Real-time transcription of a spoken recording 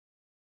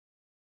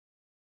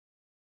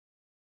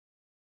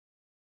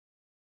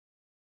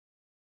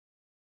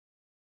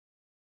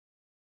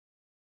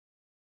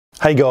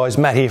Hey guys,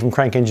 Matt here from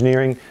Crank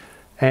Engineering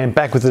and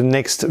back with the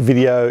next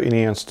video in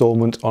our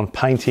installment on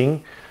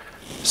painting.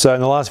 So in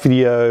the last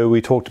video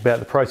we talked about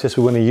the process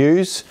we're going to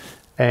use,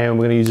 and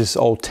we're going to use this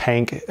old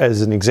tank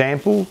as an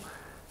example.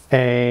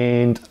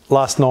 And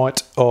last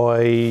night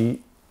I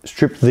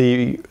stripped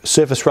the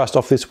surface rust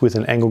off this with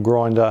an angle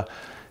grinder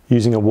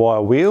using a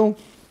wire wheel,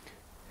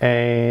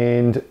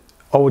 and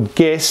I would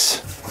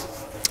guess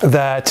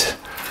that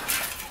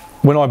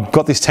when I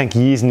got this tank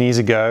years and years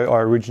ago, I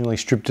originally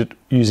stripped it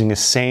using a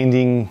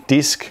sanding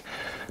disc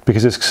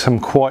because there's some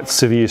quite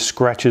severe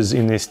scratches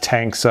in this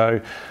tank. So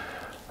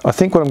I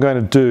think what I'm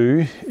going to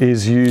do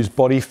is use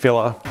body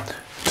filler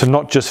to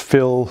not just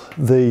fill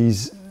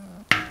these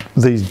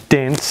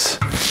dents,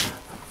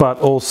 but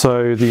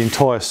also the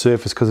entire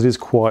surface, because it is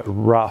quite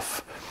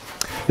rough.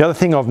 The other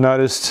thing I've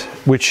noticed,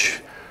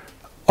 which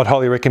I'd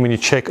highly recommend you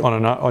check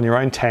on your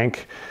own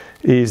tank,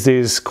 is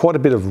there's quite a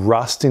bit of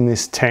rust in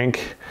this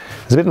tank.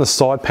 There's a bit on the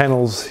side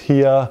panels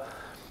here,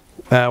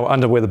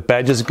 under where the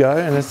badges go,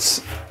 and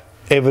it's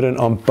evident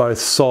on both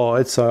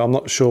sides. So I'm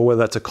not sure whether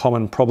that's a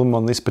common problem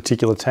on this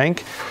particular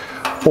tank,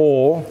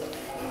 or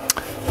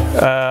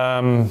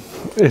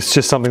it's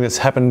just something that's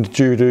happened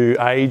due to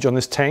age on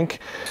this tank.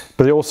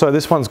 But also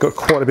this one's got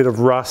quite a bit of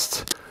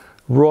rust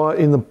right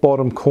in the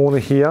bottom corner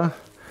here,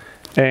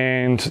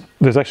 and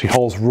there's actually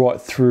holes right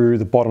through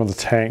the bottom of the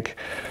tank.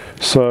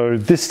 So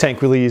this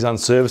tank really is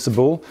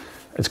unserviceable.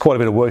 It's quite a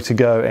bit of work to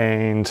go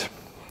and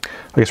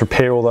I guess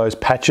repair all those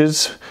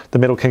patches. The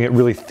metal can get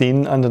really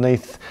thin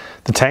underneath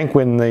the tank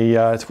when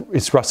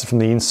it's rusted from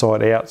the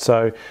inside out.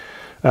 So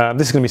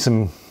this is going to be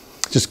some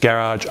just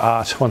garage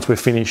art once we're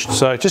finished.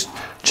 So just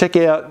check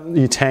out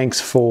your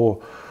tanks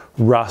for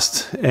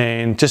rust,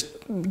 and just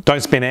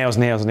don't spend hours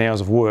and hours and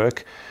hours of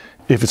work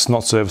if it's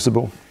not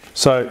serviceable.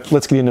 So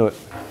let's get into it.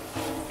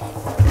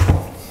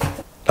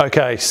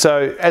 Okay,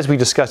 so as we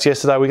discussed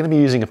yesterday, we're going to be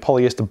using a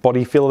polyester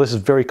body filler. This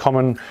is very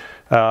common,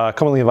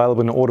 commonly available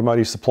in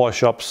automotive supply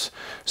shops.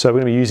 So we're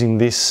going to be using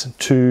this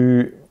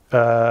to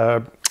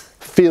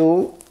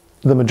fill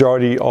the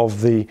majority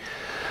of the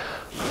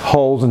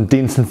holes and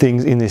dents and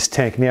things in this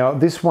tank. Now,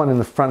 this one in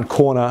the front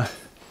corner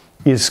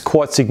is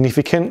quite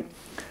significant,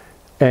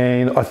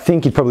 and I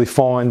think you'd probably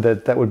find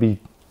that that would be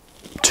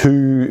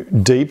too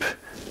deep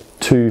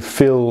to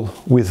fill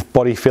with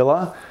body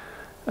filler.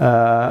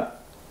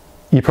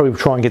 You probably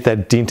try and get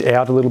that dent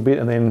out a little bit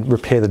and then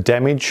repair the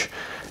damage.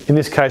 In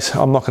this case,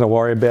 I'm not going to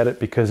worry about it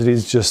because it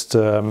is just,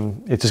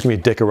 it's just going to be a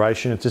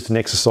decoration. It's just an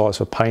exercise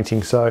for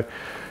painting. So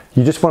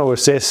you just want to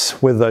assess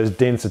whether those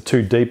dents are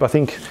too deep. I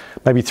think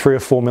maybe 3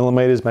 or 4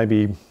 millimeters,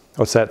 maybe,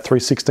 what's that,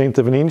 3/16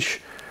 of an inch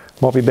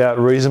might be about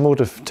reasonable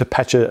to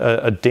patch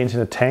a dent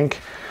in a tank.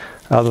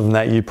 Other than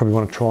that, you probably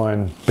want to try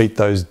and beat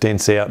those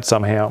dents out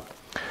somehow.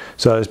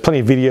 So there's plenty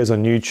of videos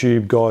on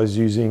YouTube, guys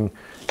using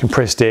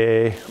compressed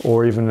air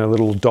or even a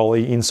little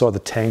dolly inside the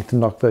tank to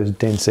knock those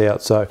dents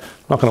out. So I'm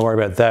not going to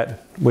worry about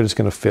that. We're just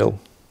going to fill.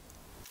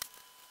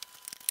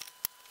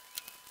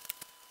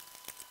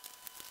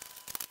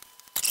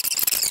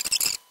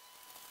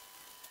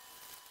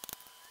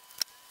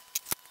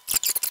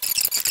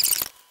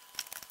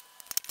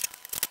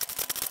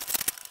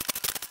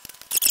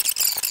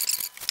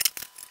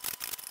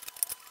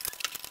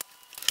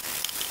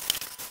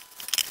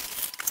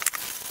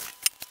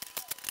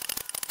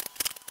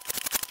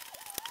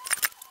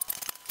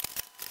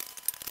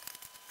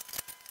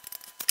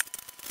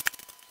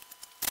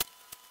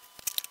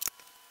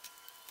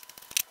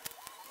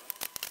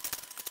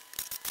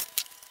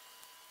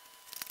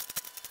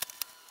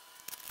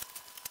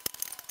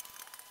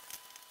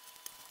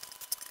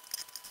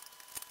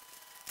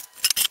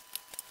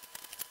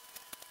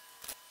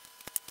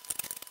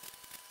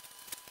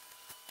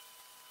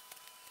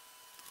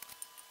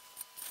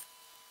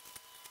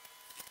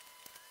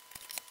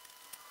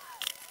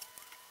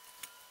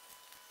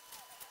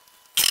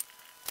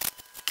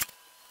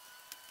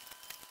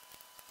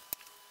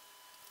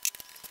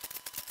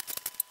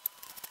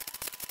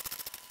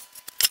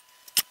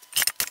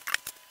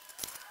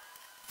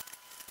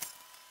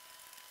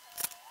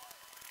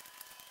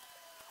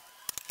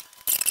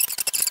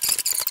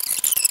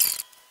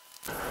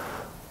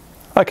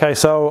 Okay,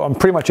 so I'm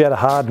pretty much out of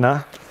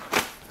hardener,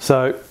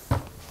 so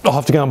I'll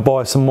have to go and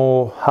buy some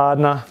more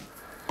hardener,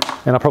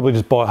 and I'll probably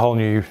just buy a whole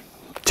new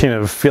tin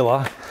of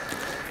filler.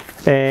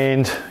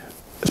 And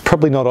it's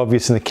probably not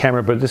obvious in the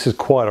camera, but this is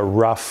quite a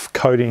rough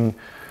coating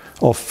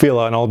of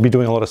filler, and I'll be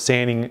doing a lot of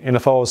sanding. And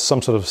if I was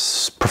some sort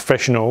of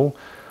professional,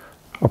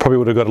 I probably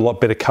would have got a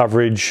lot better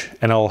coverage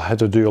and I'll have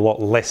to do a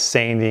lot less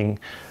sanding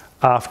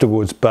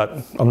afterwards, but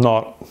I'm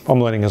not. I'm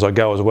learning as I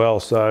go as well,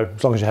 so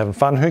as long as you're having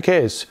fun, who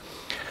cares?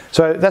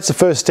 So that's the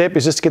first step,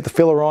 is just to get the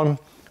filler on.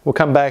 We'll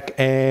come back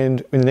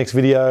and in the next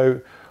video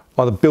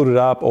either build it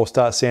up or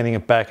start sanding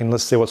it back, and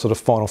let's see what sort of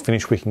final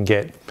finish we can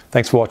get.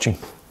 Thanks for watching.